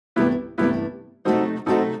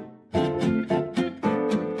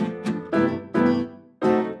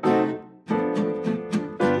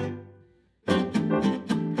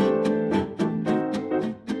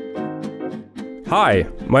Hi,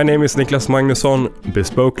 my name is Niklas Magnusson,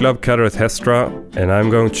 bespoke glove cutter at Hestra, and I'm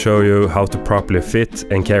going to show you how to properly fit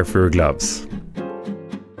and care for your gloves.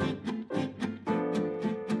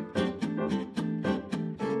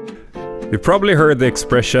 You probably heard the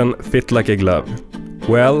expression fit like a glove.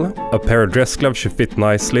 Well, a pair of dress gloves should fit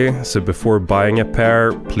nicely, so before buying a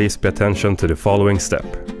pair, please pay attention to the following step.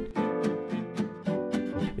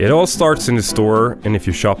 It all starts in the store, and if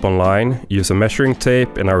you shop online, use a measuring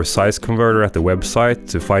tape and our size converter at the website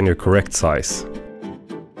to find your correct size.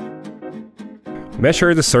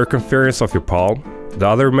 Measure the circumference of your palm. The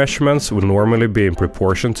other measurements will normally be in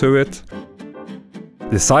proportion to it.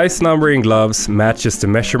 The size number in gloves matches the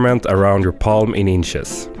measurement around your palm in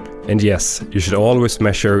inches. And yes, you should always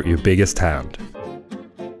measure your biggest hand.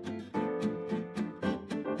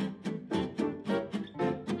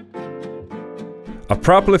 A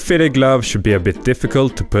properly fitted glove should be a bit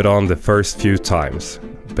difficult to put on the first few times,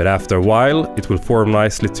 but after a while it will form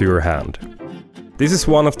nicely to your hand. This is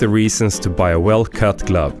one of the reasons to buy a well-cut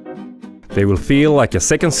glove. They will feel like a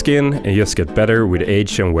second skin and just get better with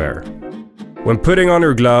age and wear. When putting on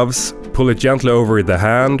your gloves, pull it gently over the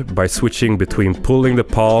hand by switching between pulling the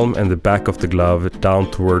palm and the back of the glove down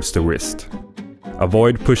towards the wrist.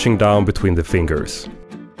 Avoid pushing down between the fingers.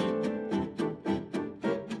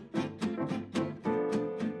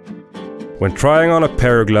 When trying on a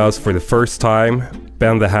pair of gloves for the first time,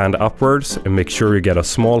 bend the hand upwards and make sure you get a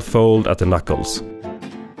small fold at the knuckles.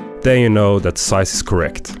 Then you know that the size is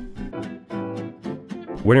correct.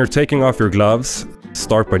 When you're taking off your gloves,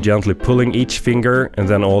 start by gently pulling each finger and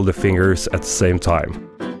then all the fingers at the same time.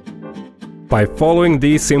 By following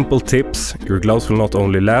these simple tips, your gloves will not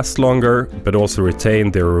only last longer, but also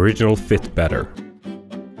retain their original fit better.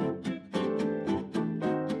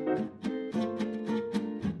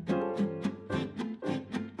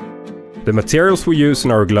 The materials we use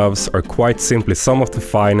in our gloves are quite simply some of the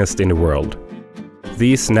finest in the world.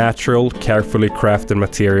 These natural, carefully crafted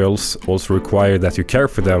materials also require that you care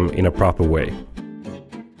for them in a proper way.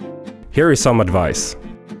 Here is some advice.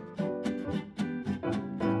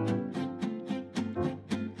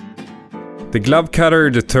 The glove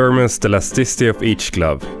cutter determines the elasticity of each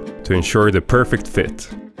glove to ensure the perfect fit.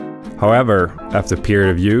 However, after a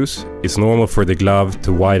period of use, it's normal for the glove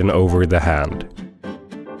to widen over the hand.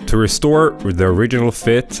 To restore the original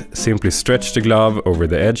fit, simply stretch the glove over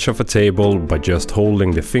the edge of a table by just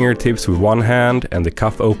holding the fingertips with one hand and the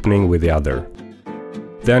cuff opening with the other.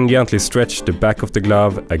 Then gently stretch the back of the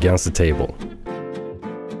glove against the table.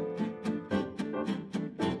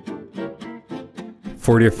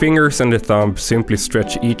 For the fingers and the thumb, simply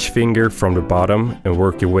stretch each finger from the bottom and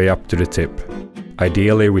work your way up to the tip,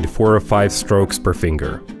 ideally with 4 or 5 strokes per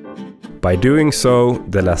finger. By doing so,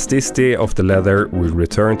 the elasticity of the leather will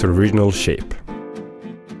return to the original shape.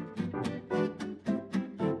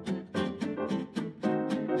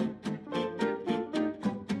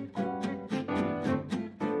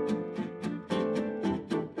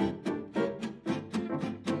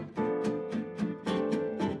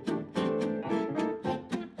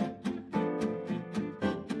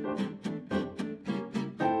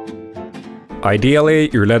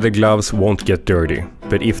 Ideally, your leather gloves won't get dirty,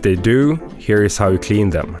 but if they do, here is how you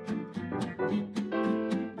clean them.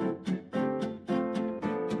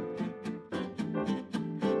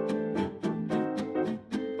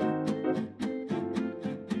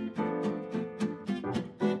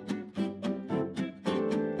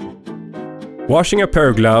 Washing a pair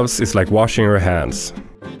of gloves is like washing your hands.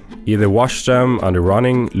 Either wash them under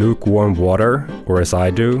running, lukewarm water, or as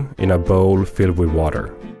I do, in a bowl filled with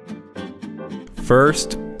water.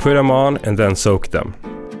 First, put them on and then soak them.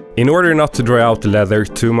 In order not to dry out the leather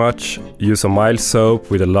too much, use a mild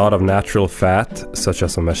soap with a lot of natural fat, such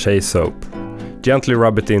as a mache soap. Gently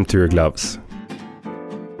rub it into your gloves.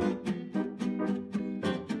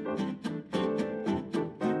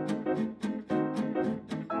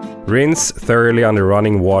 Rinse thoroughly under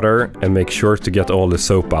running water and make sure to get all the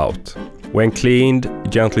soap out. When cleaned,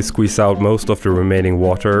 gently squeeze out most of the remaining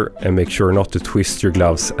water and make sure not to twist your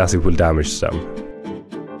gloves as it will damage them.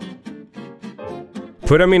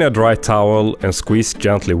 Put them in a dry towel and squeeze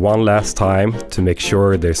gently one last time to make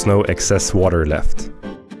sure there's no excess water left.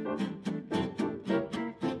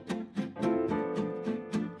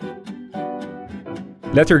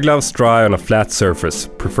 Let your gloves dry on a flat surface,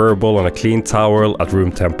 preferable on a clean towel at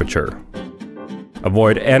room temperature.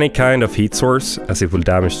 Avoid any kind of heat source as it will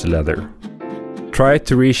damage the leather. Try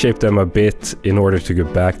to reshape them a bit in order to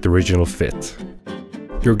get back the original fit.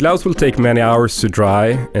 Your gloves will take many hours to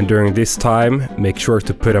dry, and during this time, make sure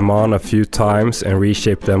to put them on a few times and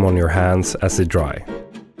reshape them on your hands as they dry.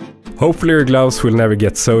 Hopefully your gloves will never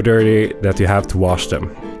get so dirty that you have to wash them.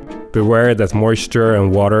 Beware that moisture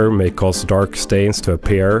and water may cause dark stains to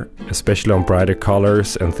appear, especially on brighter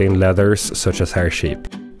colors and thin leathers such as hair sheep.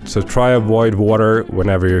 So try avoid water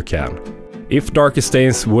whenever you can. If darker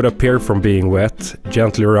stains would appear from being wet,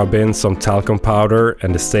 gently rub in some talcum powder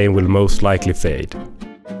and the stain will most likely fade.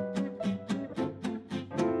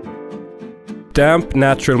 Damp,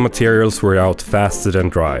 natural materials wear out faster than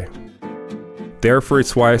dry. Therefore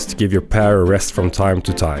it's wise to give your pair a rest from time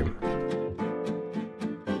to time.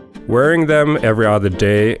 Wearing them every other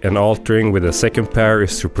day and altering with a second pair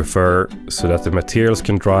is to prefer, so that the materials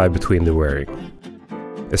can dry between the wearing.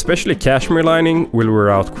 Especially cashmere lining will wear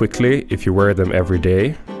out quickly if you wear them every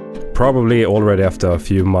day, probably already after a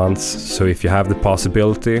few months, so if you have the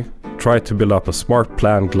possibility, try to build up a smart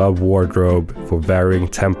planned glove wardrobe for varying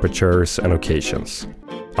temperatures and occasions.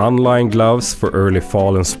 Unlined gloves for early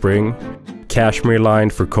fall and spring, cashmere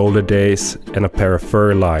lined for colder days, and a pair of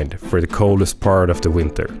fur lined for the coldest part of the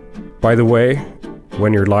winter. By the way,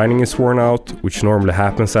 when your lining is worn out, which normally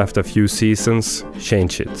happens after a few seasons,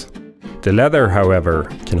 change it. The leather, however,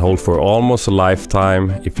 can hold for almost a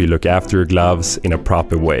lifetime if you look after your gloves in a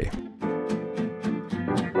proper way.